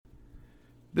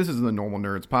This is the Normal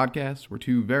Nerds podcast, where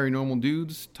two very normal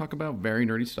dudes talk about very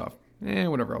nerdy stuff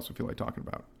and whatever else we feel like talking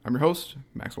about. I'm your host,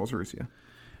 Maxwell Zerusia.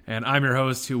 And I'm your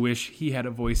host who wish he had a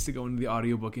voice to go into the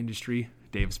audiobook industry,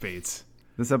 Dave Spates.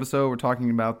 This episode, we're talking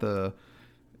about the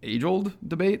age-old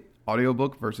debate,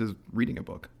 audiobook versus reading a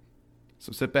book.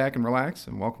 So sit back and relax,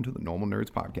 and welcome to the Normal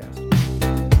Nerds podcast.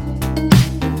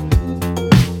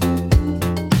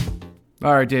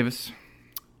 All right, Davis.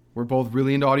 We're both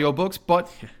really into audiobooks,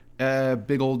 but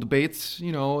big old debates,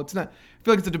 you know, it's not... I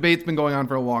feel like it's a debate's been going on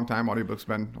for a long time. Audiobooks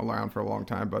been around for a long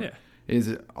time, but is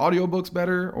it audiobooks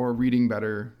better or reading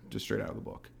better just straight out of the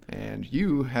book? And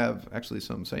you have actually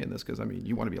some say in this because, I mean,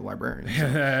 you want to be a librarian. So.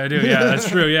 I do, yeah, that's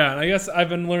true, yeah. And I guess I've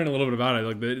been learning a little bit about it.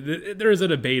 Like, there is a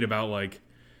debate about, like,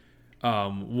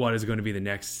 what is going to be the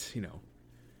next, you know,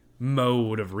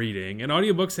 mode of reading. And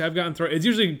audiobooks have gotten thrown... It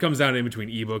usually comes down in between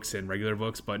ebooks and regular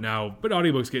books, but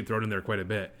audiobooks get thrown in there quite a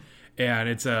bit. And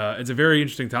it's a very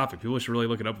interesting topic. People should really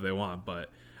look it up if they want. But,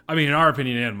 I mean, in our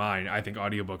opinion and mine, I think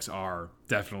audiobooks are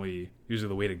definitely usually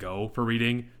the way to go for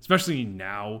reading, especially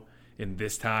now in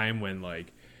this time when,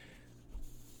 like,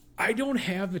 I don't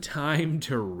have the time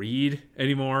to read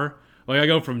anymore. Like, I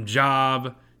go from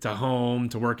job to home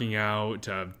to working out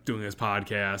to doing this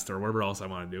podcast or whatever else I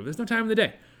want to do. There's no time in the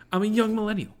day. I'm a young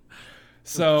millennial.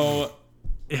 So...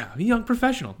 Yeah, I'm a young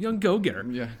professional, young go-getter.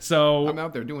 Yeah. So I'm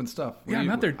out there doing stuff. I'm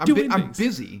out there doing things. I'm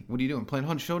busy. What are you doing? Playing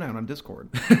Hunt Showdown on Discord.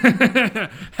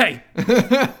 Hey,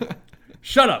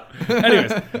 shut up.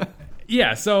 Anyways,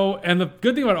 yeah. So, and the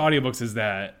good thing about audiobooks is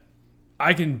that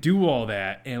I can do all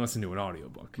that and listen to an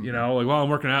audiobook. You know, like while I'm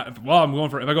working out, if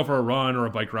I go for a run or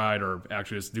a bike ride or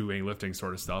actually just do any lifting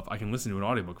sort of stuff, I can listen to an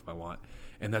audiobook if I want,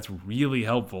 and that's really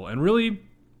helpful and really.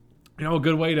 You know, a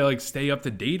good way to like stay up to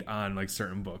date on like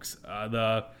certain books.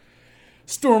 The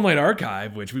Stormlight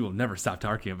Archive, which we will never stop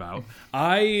talking about.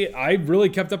 I really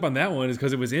kept up on that one is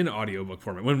because it was in audiobook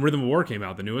format. When Rhythm of War came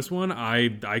out, the newest one, I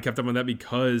kept up on that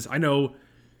because I know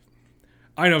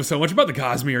so much about the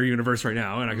Cosmere universe right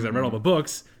now, and because I read all the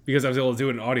books because I was able to do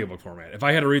it in audiobook format. If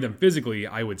I had to read them physically,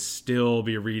 I would still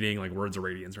be reading like Words of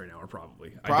Radiance right now, or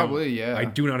probably. Yeah. I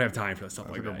do not have time for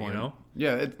stuff like that. Point. You know?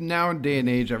 Yeah. Now, day and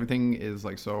age, everything is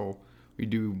like so. We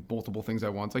do multiple things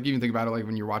at once. Like even think about it, like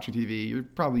when you're watching TV, you're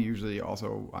probably usually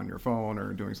also on your phone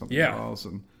or doing something else.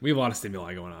 And we have a lot of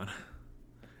stimuli going on,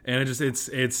 and it's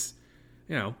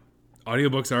you know,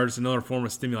 audiobooks are just another form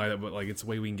of stimuli that, but like it's a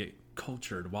way we can get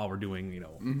cultured while we're doing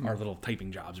our little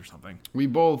typing jobs or something. We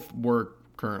both work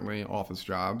currently office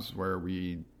jobs where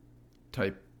we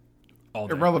type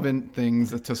irrelevant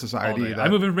things to society. I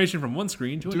move information from one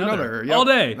screen to another. Yep. All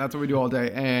day. That's what we do all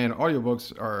day. And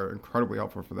audiobooks are incredibly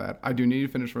helpful for that. I do need to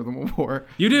finish Rhythm of War.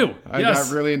 You do. I got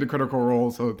really into Critical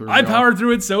Role. So I powered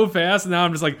through it so fast. And now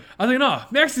I'm just like, I was like, no,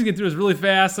 Max can get through this really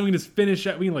fast. So we can just finish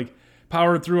it. We can like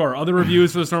power through our other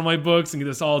reviews for the Stormlight books and get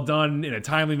this all done in a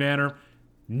timely manner.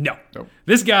 No. Nope.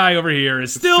 This guy over here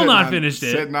is still not finished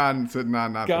it. Sitting on,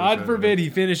 not God forbid he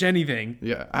finish anything.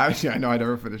 Yeah. Actually, I know I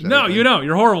never finished anything. No, you don't.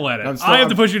 You're horrible at it. I have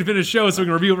to push you to finish shows so we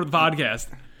can review it for the podcast.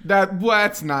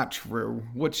 That's not true.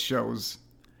 What shows?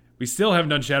 We still haven't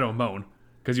done Shadow and Bone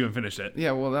because you haven't finished it.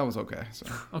 Yeah, well, that was okay. So.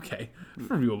 Okay.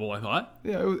 Reviewable, I thought.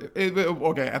 Yeah,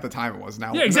 okay. At the time it was.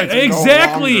 Now, yeah,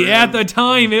 exactly. No at the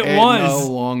time it was.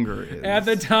 No longer is. At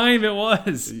the time it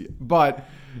was. But...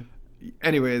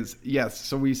 Anyways, yes,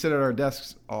 so we sit at our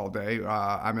desks all day.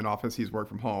 I'm in office, he's work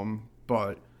from home,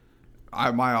 but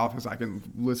my office, I can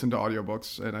listen to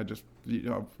audiobooks and I just,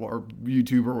 or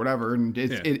YouTube or whatever, and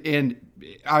and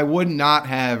I would not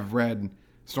have read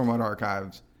Stormlight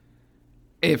Archives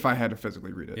if I had to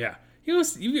physically read it. Yeah.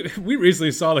 We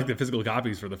recently saw like the physical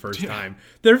copies for the first time.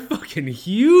 They're fucking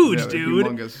huge, dude.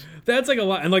 Humongous. That's like a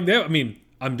lot. And like that, I mean,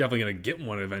 I'm definitely going to get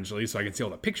one eventually so I can see all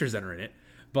the pictures that are in it,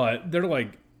 but they're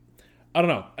like, I don't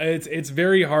know. It's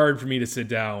very hard for me to sit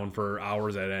down for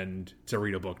hours at end to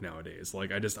read a book nowadays.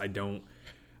 Like I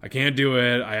can't do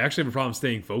it. I actually have a problem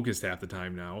staying focused half the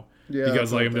time now. Yeah.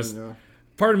 Because like reason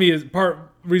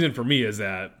for me is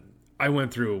that I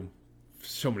went through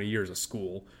so many years of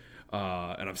school,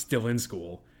 and I'm still in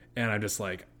school, and I'm just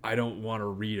like, I don't want to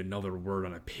read another word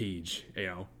on a page. You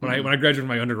know, when I graduated from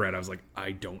my undergrad, I was like,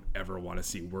 I don't ever want to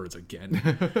see words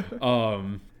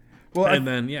again. Well,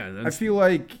 I feel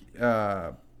like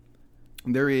there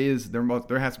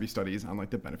has to be studies on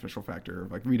like the beneficial factor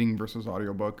of like reading versus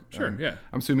audiobook. Sure, yeah.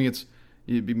 I'm assuming it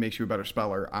makes you a better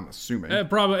speller. I'm assuming it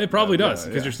probably does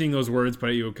because you're seeing those words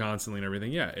put at you constantly and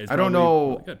everything. Yeah, I don't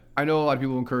know. Really I know a lot of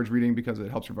people encourage reading because it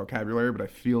helps your vocabulary, but I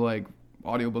feel like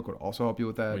audiobook would also help you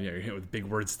with that. Well, yeah, you're hit with big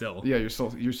words still. Yeah, you're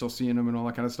still seeing them and all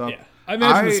that kind of stuff. Yeah, I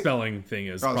imagine the spelling thing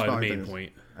is probably the main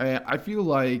point. I feel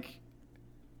like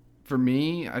for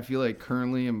me, I feel like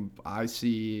currently I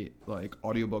see like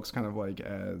audiobooks kind of like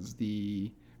as the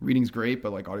reading's great,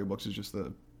 but like audiobooks is just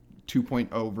the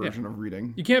 2.0 version of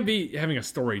reading. You can't be having a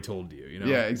story told to you, you know?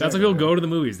 Yeah, exactly. That's why people go to the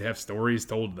movies. They have stories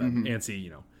told to them and see, you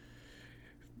know,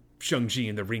 Shang-Chi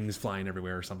and the rings flying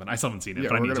everywhere or something. I still haven't seen it, Yeah,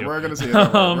 but I need to. we're gonna see it.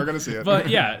 We're gonna see it. But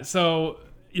yeah, so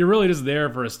you're really just there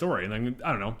for a story. And then,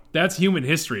 I don't know. That's human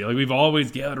history. Like, we've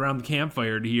always gathered around the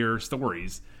campfire to hear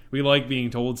stories. We like being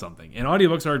told something. And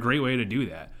audiobooks are a great way to do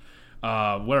that.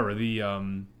 Whatever. The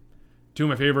two of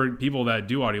my favorite people that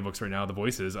do audiobooks right now, the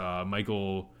voices,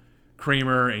 Michael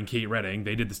Kramer and Kate Redding,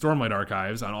 they did the Stormlight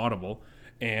Archives on Audible.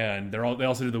 And they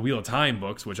also did the Wheel of Time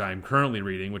books, which I'm currently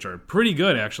reading, which are pretty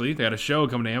good, actually. They had a show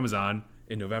coming to Amazon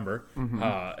in November.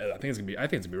 I think it's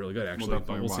gonna be really good, actually.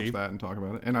 We'll watch that and talk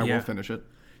about it, and I will finish it.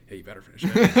 Yeah, you better finish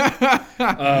it.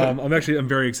 I'm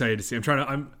very excited to see.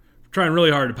 I'm trying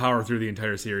really hard to power through the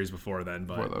entire series before then,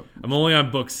 but I'm only on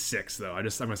book 6 though. I'm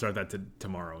gonna start that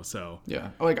tomorrow. So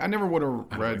yeah, like I never would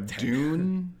have read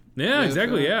Dune. Yeah,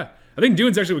 exactly. Yeah, I think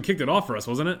Dune's actually what kicked it off for us,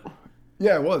 wasn't it?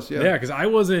 Yeah, it was. Yeah, because I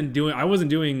wasn't doing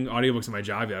audiobooks in my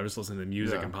job yet. I was just listening to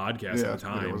music and podcasts at the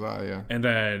time. Yeah, was I. Yeah, and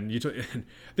then I think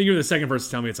you were the second person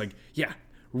to tell me it's like, yeah,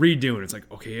 read Dune. It's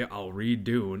like, okay, I'll read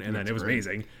Dune, and then it was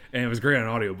amazing, and it was great on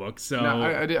audiobook. So no,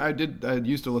 I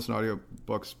used to listen to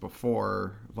audiobooks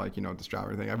before, like, you know, this job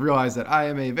and everything. I've realized that I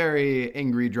am a very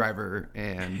angry driver,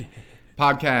 and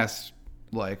podcasts,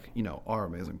 like, you know, are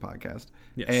amazing podcasts.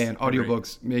 Yes, and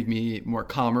audiobooks make me more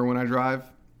calmer when I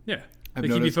drive. Yeah. I've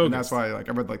noticed, and that's why, like,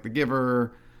 I read like The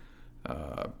Giver,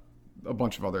 a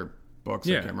bunch of other books.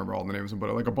 I can't remember all the names, but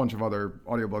like a bunch of other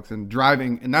audiobooks and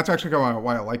driving. And that's actually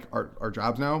why I like our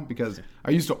jobs now, because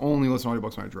I used to only listen to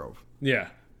audiobooks when I drove. Yeah.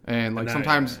 And like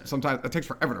sometimes it takes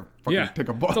forever to fucking pick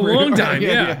a book. It's a long time.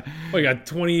 yeah. Well, you got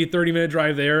 20, 30-minute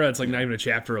drive there. That's like not even a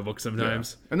chapter of a book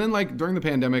sometimes. Yeah. And then like during the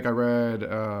pandemic, I read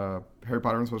Harry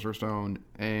Potter and the Sorcerer's Stone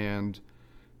and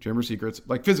Chamber of Secrets,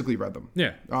 like physically read them.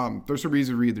 Yeah. There's some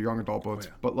reason to read the young adult books,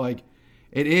 but like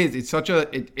it's such a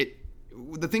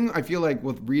the thing I feel like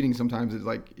with reading sometimes is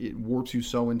like it warps you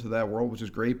so into that world, which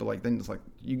is great, but like then it's like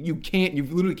you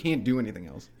literally can't do anything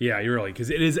else. Yeah, you're right,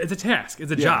 because it's a task,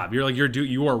 it's a job. You're like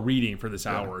you are reading for this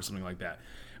hour or something like that.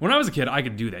 When I was a kid, I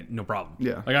could do that, no problem.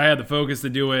 Yeah. Like I had the focus to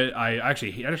do it. I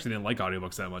actually didn't like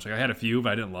audiobooks that much. Like I had a few,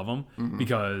 but I didn't love them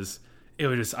because it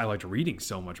was just I liked reading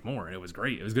so much more, and it was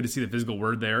great. It was good to see the physical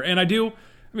word there, and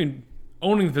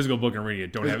owning the physical book and reading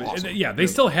it awesome. Yeah, they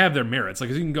still have their merits. Like,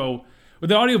 'cause you can go with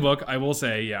the audiobook, I will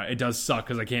say, yeah, it does suck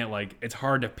because I can't, like, it's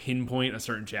hard to pinpoint a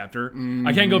certain chapter.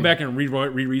 I can't go back and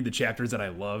reread the chapters that I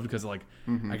loved because, like,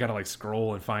 I gotta like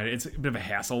scroll and find it. It's a bit of a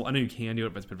hassle. I know you can do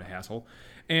it, but it's a bit of a hassle.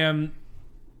 And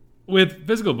with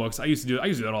physical books, I used to do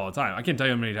that all the time. I can't tell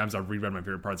you how many times I've reread my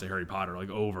favorite parts of Harry Potter like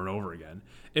over and over again.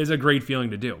 It's a great feeling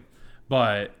to do.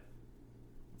 But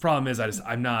problem is,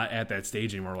 I'm not at that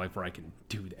stage anymore, like where I can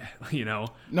do that. You know,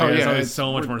 no, like, there's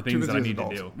so much more things that I need to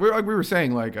do. We were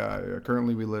saying, like,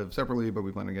 currently we live separately, but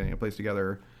we plan on getting a place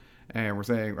together. And we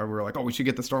were like, oh, we should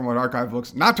get the Stormlight Archive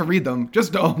books, not to read them,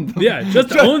 just to own them. Yeah, just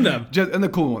to own them. And the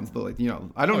cool ones, though, like, you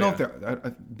know, I don't know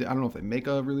if they make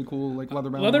a really cool like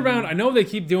leatherbound. Leatherbound, I know they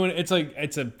keep doing it. It's like I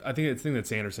think it's the thing that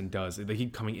Sanderson does. They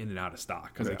keep coming in and out of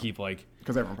stock because they keep like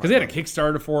because they had a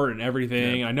Kickstarter for it and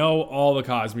everything. Yeah. I know all the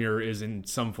Cosmere is in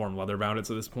some form leatherbound at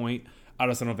this point. I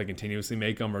just don't know if they continuously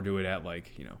make them or do it at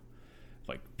like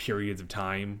periods of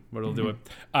time where they'll do it.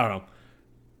 I don't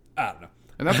know.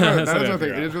 And that's another thing.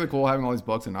 It is really cool having all these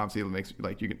books, and obviously it makes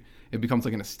it becomes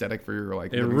like an aesthetic for your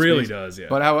like. It really space. does, yeah.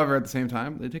 But however, at the same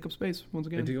time, they take up space once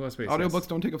again. They take up space. Audiobooks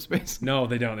don't take up space. No,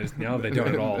 they don't. They don't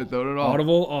at all. They don't at all.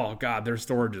 Audible, oh god, their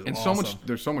storage is awesome.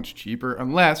 They're so much cheaper.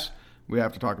 Unless we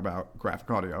have to talk about graphic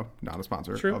audio, not a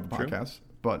sponsor of the podcast,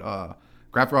 but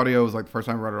graphic audio is like the first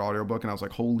time I read an audiobook, and I was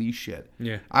like, holy shit.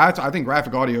 Yeah. I think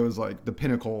graphic audio is like the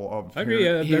pinnacle of. I agree.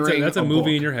 Yeah, that's a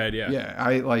movie in your head. Yeah. Yeah,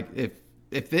 I like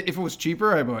if it was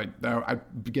cheaper, I'd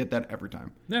get that every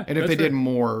time. Yeah, and if they did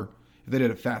more, if they did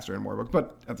it faster and more books,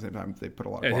 but at the same time, they put a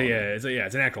lot of quality. It's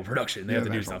an actual production. They have to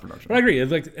do stuff. But I agree.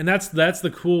 And that's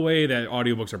the cool way that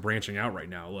audiobooks are branching out right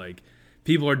now. Like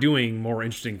people are doing more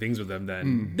interesting things with them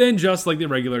than just like the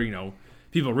regular, you know,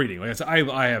 people reading. Like I said,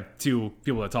 I have two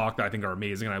people that talk that I think are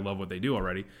amazing, and I love what they do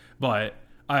already. But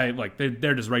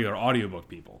they're just regular audiobook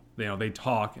people. You know, they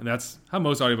talk, and that's how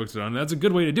most audiobooks are done. And that's a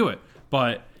good way to do it.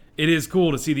 But it is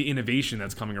cool to see the innovation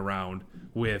that's coming around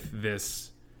with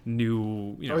this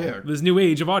new, this new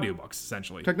age of audiobooks,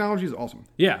 essentially. Technology is awesome.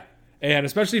 Yeah. And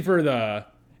especially for the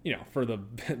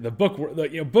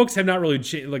book, books have not really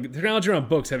changed. Like, technology around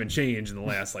books haven't changed in the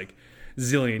last,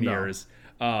 zillion years.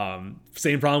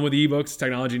 Same problem with ebooks.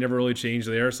 Technology never really changed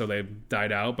there, so they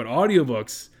died out. But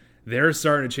audiobooks, they're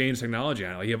starting to change technology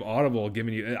on it. Like you have Audible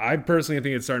giving you. I personally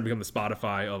think it's starting to become the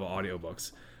Spotify of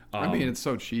audiobooks. I mean, it's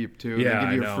so cheap too. Yeah,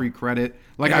 they give you I a free credit.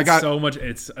 Like And I got so much.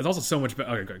 It's also so much better.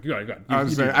 Okay, go ahead. I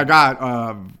was saying, I got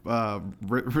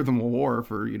Rhythm of War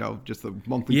for just the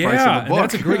monthly price of the book. And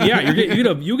that's a great. Yeah,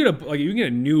 you get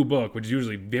a new book, which is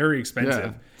usually very expensive.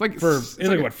 Yeah. It's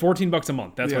like what, $14 a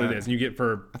month. That's what it is, and you get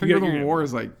for. I think Rhythm of War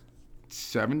is like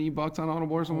 $70 on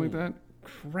Audible or something like that.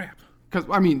 Crap. Because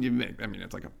I mean,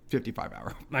 it's like a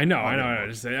 55-hour. I know.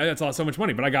 Just say that's so much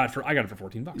money, but I got it for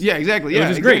 $14. Yeah, exactly. Yeah,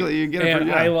 which is exactly. Great. You get and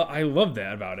it. I love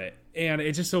that about it, and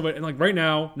it's just so. And like right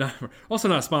now, also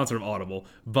not a sponsor of Audible,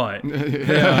 but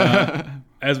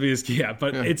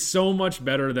it's so much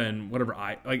better than whatever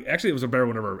I like. Actually, it was a better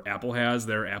whatever Apple has.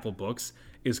 Their Apple Books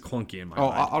is clunky in my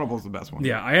mind. Audible's the best one.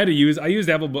 Yeah, I used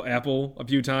Apple a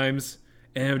few times,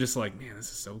 and I'm just like, man, this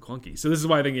is so clunky. So this is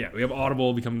why I think we have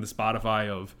Audible becoming the Spotify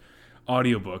of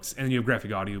audiobooks, and then you have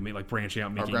graphic audio like branching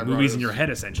out, making movies in your head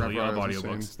essentially of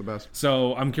audiobooks. It's the best.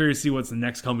 So I'm curious to see what's the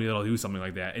next company that'll do something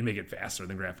like that and make it faster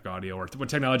than graphic audio, or what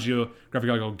technology graphic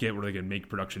audio will get where they can make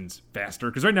productions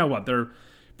faster. Because right now, they're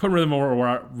putting Rhythm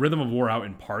of War out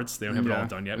in parts. They don't have it all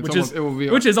done yet,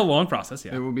 which is a long process.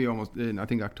 Yeah, it will be almost. I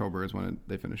think October is when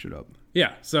they finish it up.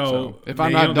 Yeah. So if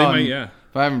I'm not done,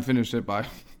 if I haven't finished it by.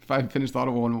 If I finished the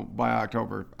Audible one by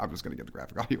October, I'm just going to get the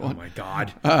graphic audio one. Oh, my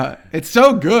God. It's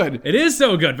so good. It is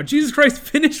so good. But Jesus Christ,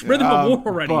 finish Rhythm of War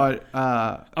already. But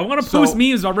I want to post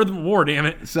memes about Rhythm of War, damn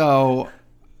it. So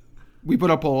we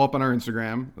put a poll up on our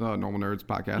Instagram, Normal Nerds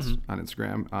Podcast on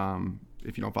Instagram.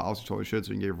 If you don't follow us, you totally should, so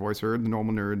you can get your voice heard. The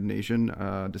Normal Nerd Nation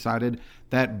decided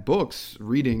that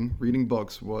reading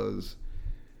books was...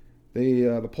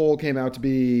 the poll came out to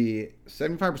be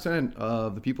 75%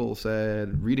 of the people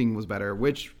said reading was better,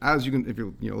 which, as you can, if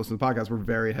you listen to the podcast, we're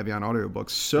very heavy on audiobooks.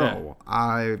 So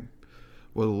I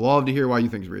would love to hear why you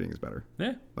think reading is better.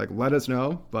 Yeah. Like, let us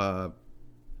know.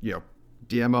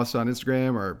 DM us on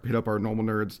Instagram or hit up our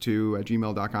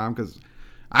normalnerds2@gmail.com, because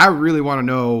I really want to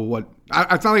know what.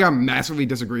 It's not like I'm massively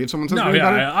disagree if someone says reading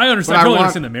better. I understand. I totally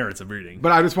understand the merits of reading.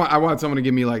 But I want someone to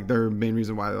give me like their main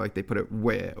reason why they put it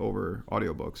way over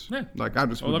audiobooks. Yeah. Like I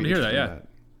just would love to hear that. Yeah.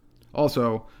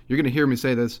 Also, you're gonna hear me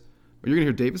say this. Or you're gonna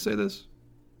hear David say this.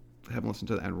 I haven't listened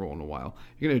to the end roll in a while.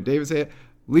 You're gonna hear David say it.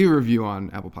 Leave a review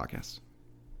on Apple Podcasts,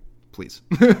 please.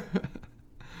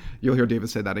 You'll hear David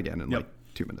say that again in like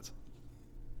 2 minutes.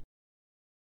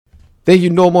 Thank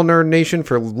you, Normal Nerd Nation,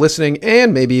 for listening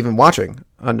and maybe even watching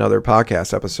another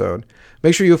podcast episode.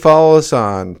 Make sure you follow us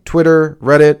on Twitter,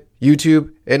 Reddit,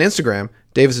 YouTube, and Instagram.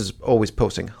 Davis is always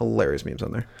posting hilarious memes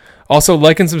on there. Also,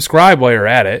 like and subscribe while you're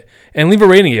at it, and leave a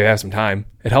rating if you have some time.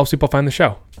 It helps people find the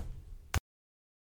show.